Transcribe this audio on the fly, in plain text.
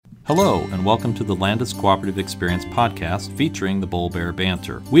Hello, and welcome to the Landis Cooperative Experience podcast featuring the Bull Bear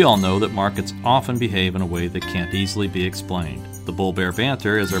Banter. We all know that markets often behave in a way that can't easily be explained. The Bull Bear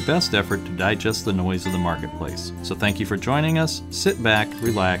Banter is our best effort to digest the noise of the marketplace. So thank you for joining us. Sit back,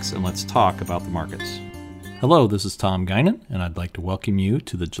 relax, and let's talk about the markets. Hello, this is Tom Guinan, and I'd like to welcome you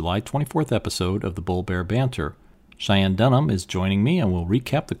to the July 24th episode of the Bull Bear Banter. Cheyenne Dunham is joining me, and we'll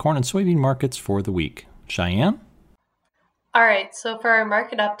recap the corn and soybean markets for the week. Cheyenne? All right, so for our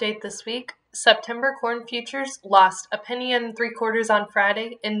market update this week, September corn futures lost a penny and 3/4 on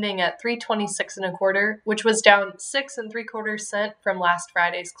Friday, ending at 326 1/4, which was down 6 3/4 cents from last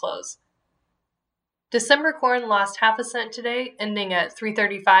Friday's close. December corn lost half a cent today, ending at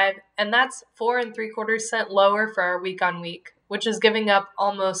 335, and that's 4 3/4 cents lower for our week on week, which is giving up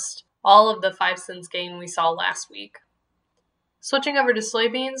almost all of the 5 cents gain we saw last week. Switching over to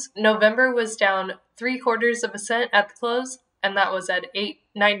soybeans, November was down 3/4 cent at the close, and that was at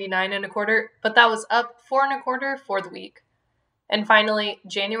 8.99 1/4, but that was up 4 1/4 for the week. And finally,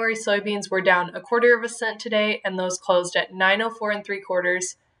 January soybeans were down 1/4 cent today, and those closed at 9.04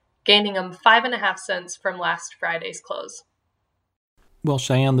 3/4, gaining them 5.5 cents from last Friday's close. Well,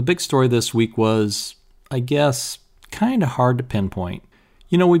 Cheyenne, the big story this week was, I guess, kind of hard to pinpoint.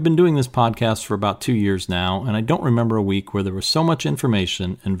 You know, we've been doing this podcast for about 2 years now, and I don't remember a week where there was so much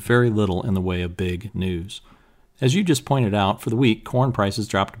information and very little in the way of big news. As you just pointed out, for the week, corn prices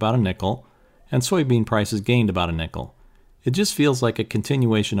dropped about a nickel, and soybean prices gained about a nickel. It just feels like a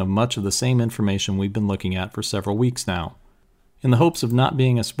continuation of much of the same information we've been looking at for several weeks now. In the hopes of not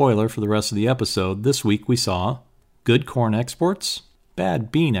being a spoiler for the rest of the episode, this week we saw good corn exports, bad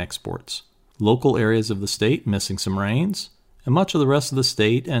bean exports, local areas of the state missing some rains, and much of the rest of the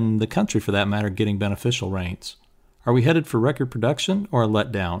state, and the country for that matter, getting beneficial rains. Are we headed for record production or a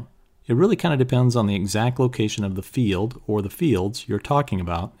letdown? It really kind of depends on the exact location of the field or the fields you're talking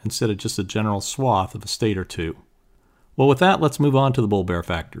about, instead of just a general swath of a state or two. Well, with that, let's move on to the bull bear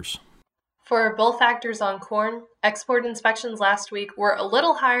factors. For bull factors on corn, export inspections last week were a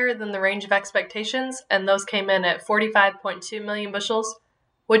little higher than the range of expectations, and those came in at 45.2 million bushels,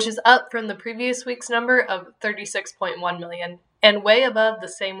 which is up from the previous week's number of 36.1 million, and way above the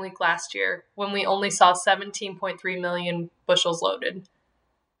same week last year, when we only saw 17.3 million bushels loaded.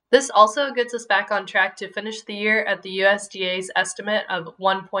 This also gets us back on track to finish the year at the USDA's estimate of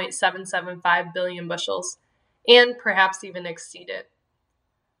 1.775 billion bushels, and perhaps even exceed it.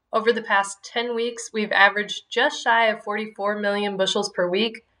 Over the past 10 weeks, we've averaged just shy of 44 million bushels per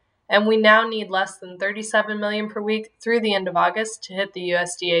week, and we now need less than 37 million per week through the end of August to hit the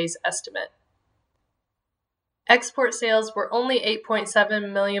USDA's estimate. Export sales were only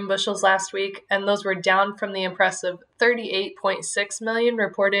 8.7 million bushels last week, and those were down from the impressive 38.6 million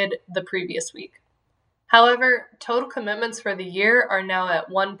reported the previous week. However, total commitments for the year are now at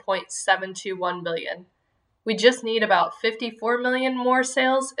 1.721 billion. We just need about 54 million more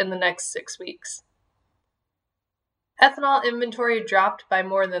sales in the next 6 weeks. Ethanol inventory dropped by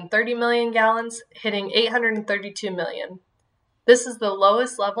more than 30 million gallons, hitting 832 million. This is the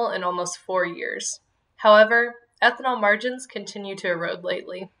lowest level in almost 4 years. However, ethanol margins continue to erode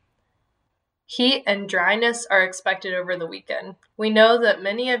lately. Heat and dryness are expected over the weekend. We know that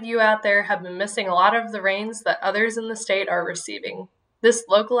many of you out there have been missing a lot of the rains that others in the state are receiving. This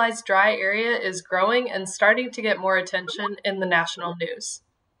localized dry area is growing and starting to get more attention in the national news.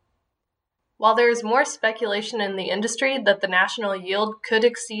 While there is more speculation in the industry that the national yield could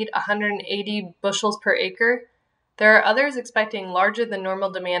exceed 180 bushels per acre, there are others expecting larger than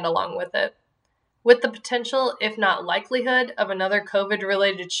normal demand along with it. With the potential, if not likelihood, of another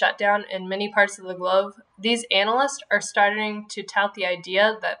COVID-related shutdown in many parts of the globe, these analysts are starting to tout the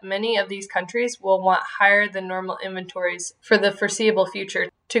idea that many of these countries will want higher than normal inventories for the foreseeable future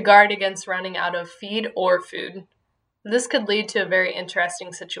to guard against running out of feed or food. This could lead to a very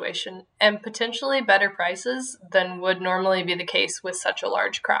interesting situation, and potentially better prices than would normally be the case with such a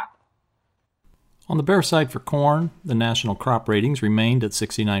large crop. On the bear side for corn, the national crop ratings remained at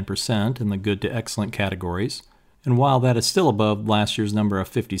 69% in the good to excellent categories, and while that is still above last year's number of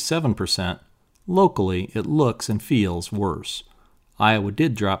 57%, locally it looks and feels worse. Iowa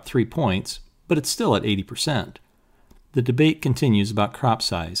did drop 3 points, but it's still at 80%. The debate continues about crop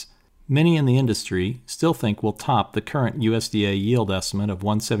size. Many in the industry still think we'll top the current USDA yield estimate of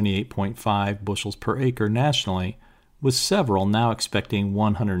 178.5 bushels per acre nationally, with several now expecting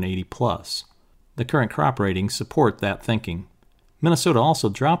 180 plus. The current crop ratings support that thinking. Minnesota also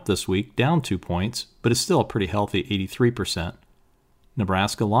dropped this week, down 2 points, but is still a pretty healthy 83%.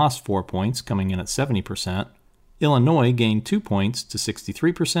 Nebraska lost 4 points, coming in at 70%. Illinois gained 2 points to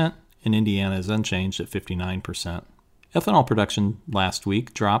 63%, and Indiana is unchanged at 59%. Ethanol production last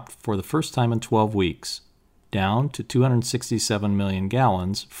week dropped for the first time in 12 weeks, down to 267 million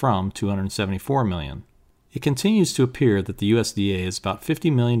gallons from 274 million. It continues to appear that the USDA is about 50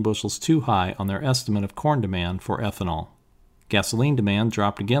 million bushels too high on their estimate of corn demand for ethanol. Gasoline demand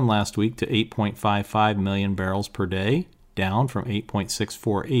dropped again last week to 8.55 million barrels per day, down from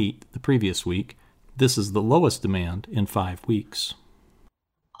 8.648 the previous week. This is the lowest demand in 5 weeks.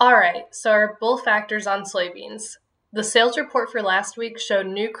 All right, so our bull factors on soybeans. The sales report for last week showed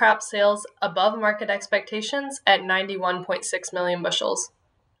new crop sales above market expectations at 91.6 million bushels.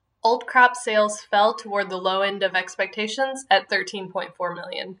 Old crop sales fell toward the low end of expectations at 13.4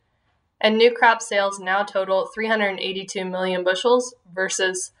 million. And new crop sales now total 382 million bushels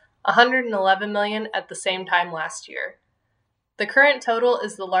versus 111 million at the same time last year. The current total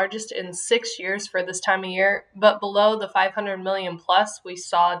is the largest in 6 years for this time of year, but below the 500 million plus we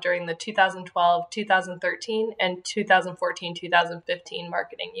saw during the 2012, 2013, and 2014-2015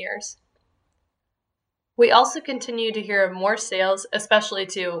 marketing years. We also continue to hear of more sales, especially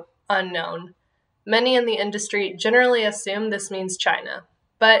to unknown. Many in the industry generally assume this means China,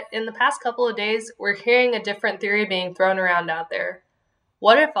 but in the past couple of days, we're hearing a different theory being thrown around out there.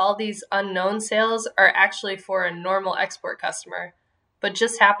 What if all these unknown sales are actually for a normal export customer, but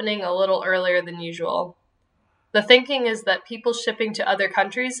just happening a little earlier than usual? The thinking is that people shipping to other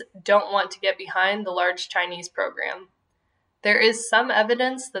countries don't want to get behind the large Chinese program. There is some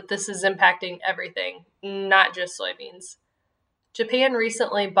evidence that this is impacting everything, not just soybeans. Japan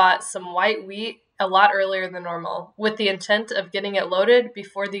recently bought some white wheat a lot earlier than normal, with the intent of getting it loaded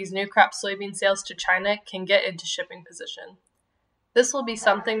before these new crop soybean sales to China can get into shipping position. This will be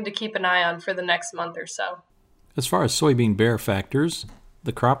something to keep an eye on for the next month or so. As far as soybean bear factors,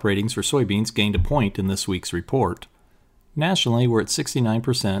 the crop ratings for soybeans gained a point in this week's report. Nationally, we're at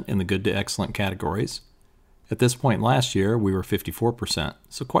 69% in the good to excellent categories. At this point last year, we were 54%,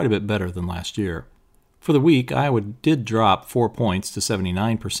 so quite a bit better than last year. For the week, Iowa did drop 4 points to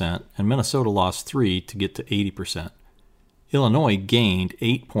 79%, and Minnesota lost 3 to get to 80%. Illinois gained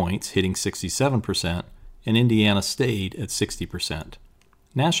 8 points, hitting 67%, and Indiana stayed at 60%.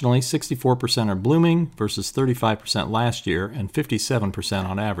 Nationally, 64% are blooming versus 35% last year and 57%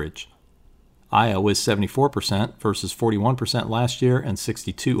 on average. Iowa is 74% versus 41% last year and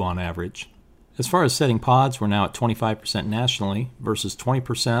 62% on average. As far as setting pods, we're now at 25% nationally versus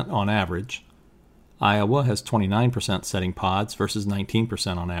 20% on average. Iowa has 29% setting pods versus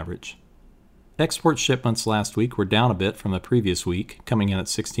 19% on average. Export shipments last week were down a bit from the previous week, coming in at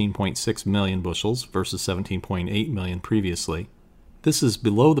 16.6 million bushels versus 17.8 million previously. This is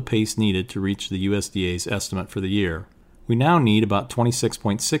below the pace needed to reach the USDA's estimate for the year. We now need about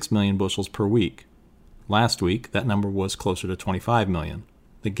 26.6 million bushels per week. Last week, that number was closer to 25 million.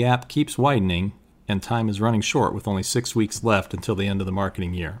 The gap keeps widening, and time is running short with only 6 weeks left until the end of the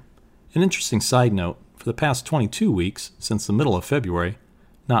marketing year. An interesting side note, for the past 22 weeks, since the middle of February,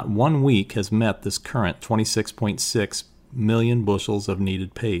 not 1 week has met this current 26.6 million bushels of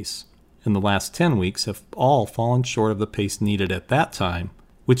needed pace, and the last 10 weeks have all fallen short of the pace needed at that time,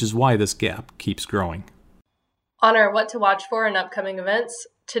 which is why this gap keeps growing. On our what to watch for in upcoming events,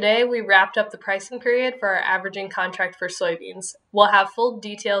 today we wrapped up the pricing period for our averaging contract for soybeans. We'll have full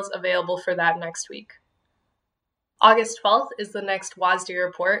details available for that next week. August 12th is the next WASDE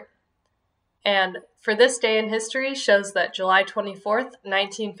report, and for this day in history shows that July 24th,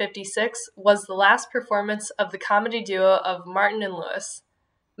 1956 was the last performance of the comedy duo of Martin and Lewis.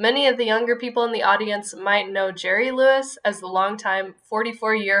 Many of the younger people in the audience might know Jerry Lewis as the longtime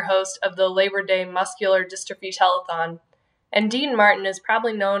 44-year host of the Labor Day Muscular Dystrophy Telethon, and Dean Martin is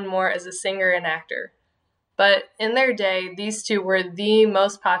probably known more as a singer and actor. But in their day, these two were the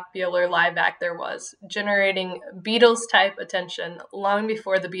most popular live act there was, generating Beatles-type attention long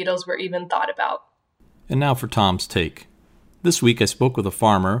before the Beatles were even thought about. And now for Tom's take. This week I spoke with a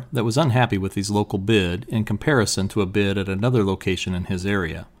farmer that was unhappy with his local bid in comparison to a bid at another location in his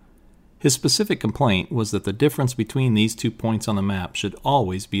area. His specific complaint was that the difference between these 2 points on the map should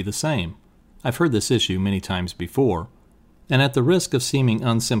always be the same. I've heard this issue many times before, and at the risk of seeming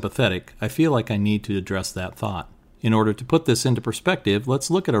unsympathetic, I feel like I need to address that thought. In order to put this into perspective,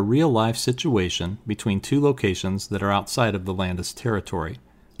 let's look at a real-life situation between 2 locations that are outside of the Landis territory.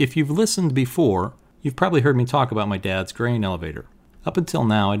 If you've listened before, you've probably heard me talk about my dad's grain elevator. Up until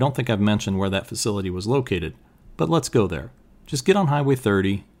now, I don't think I've mentioned where that facility was located, but let's go there. Just get on Highway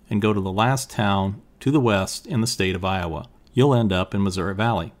 30 and go to the last town to the west in the state of Iowa. You'll end up in Missouri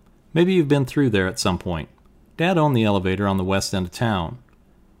Valley. Maybe you've been through there at some point. Dad owned the elevator on the west end of town.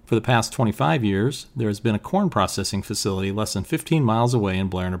 For the past 25 years, there has been a corn processing facility less than 15 miles away in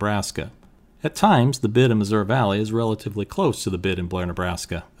Blair, Nebraska. At times, the bid in Missouri Valley is relatively close to the bid in Blair,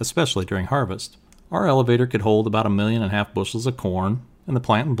 Nebraska, especially during harvest. Our elevator could hold about 1.5 million bushels of corn, and the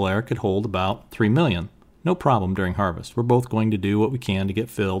plant in Blair could hold about 3 million. No problem during harvest. We're both going to do what we can to get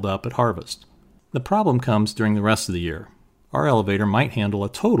filled up at harvest. The problem comes during the rest of the year. Our elevator might handle a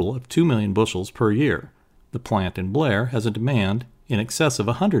total of 2 million bushels per year. The plant in Blair has a demand in excess of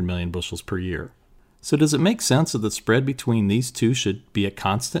 100 million bushels per year. So does it make sense that the spread between these two should be a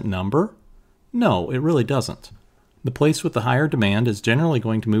constant number? No, it really doesn't. The place with the higher demand is generally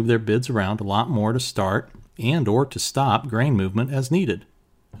going to move their bids around a lot more to start and or to stop grain movement as needed.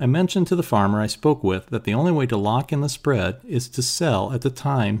 I mentioned to the farmer I spoke with that the only way to lock in the spread is to sell at the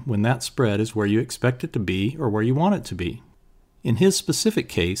time when that spread is where you expect it to be or where you want it to be. In his specific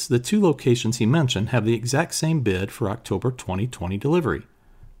case, the two locations he mentioned have the exact same bid for October 2020 delivery.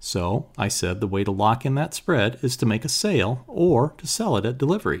 So, I said the way to lock in that spread is to make a sale or to sell it at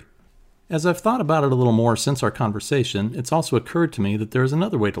delivery. As I've thought about it a little more since our conversation, it's also occurred to me that there is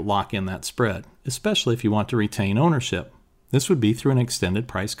another way to lock in that spread, especially if you want to retain ownership. This would be through an extended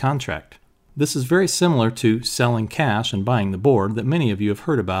price contract. This is very similar to selling cash and buying the board that many of you have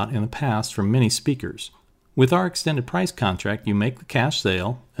heard about in the past from many speakers. With our extended price contract, you make the cash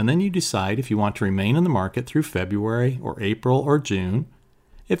sale, and then you decide if you want to remain in the market through February or April or June.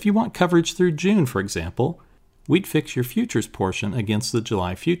 If you want coverage through June, for example, we'd fix your futures portion against the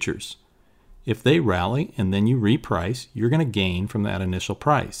July futures. If they rally and then you reprice, you're going to gain from that initial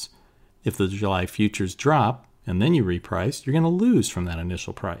price. If the July futures drop and then you reprice, you're going to lose from that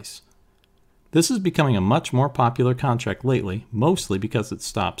initial price. This is becoming a much more popular contract lately, mostly because it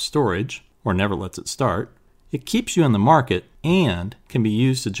stops storage, or never lets it start. It keeps you in the market and can be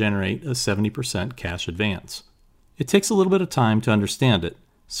used to generate a 70% cash advance. It takes a little bit of time to understand it,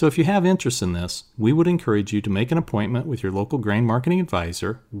 so if you have interest in this, we would encourage you to make an appointment with your local grain marketing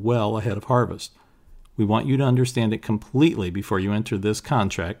advisor well ahead of harvest. We want you to understand it completely before you enter this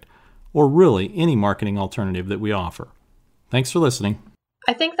contract, or really any marketing alternative that we offer. Thanks for listening.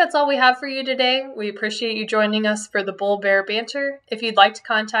 I think that's all we have for you today. We appreciate you joining us for the Bull Bear Banter. If you'd like to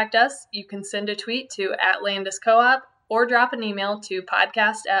contact us, you can send a tweet to @LandisCoop or drop an email to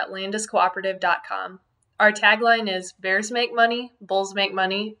podcast@landiscooperative.com. Our tagline is Bears make money, bulls make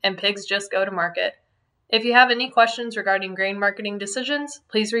money, and pigs just go to market. If you have any questions regarding grain marketing decisions,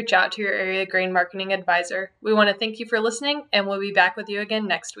 please reach out to your area grain marketing advisor. We want to thank you for listening, and we'll be back with you again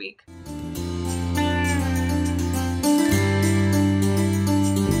next week.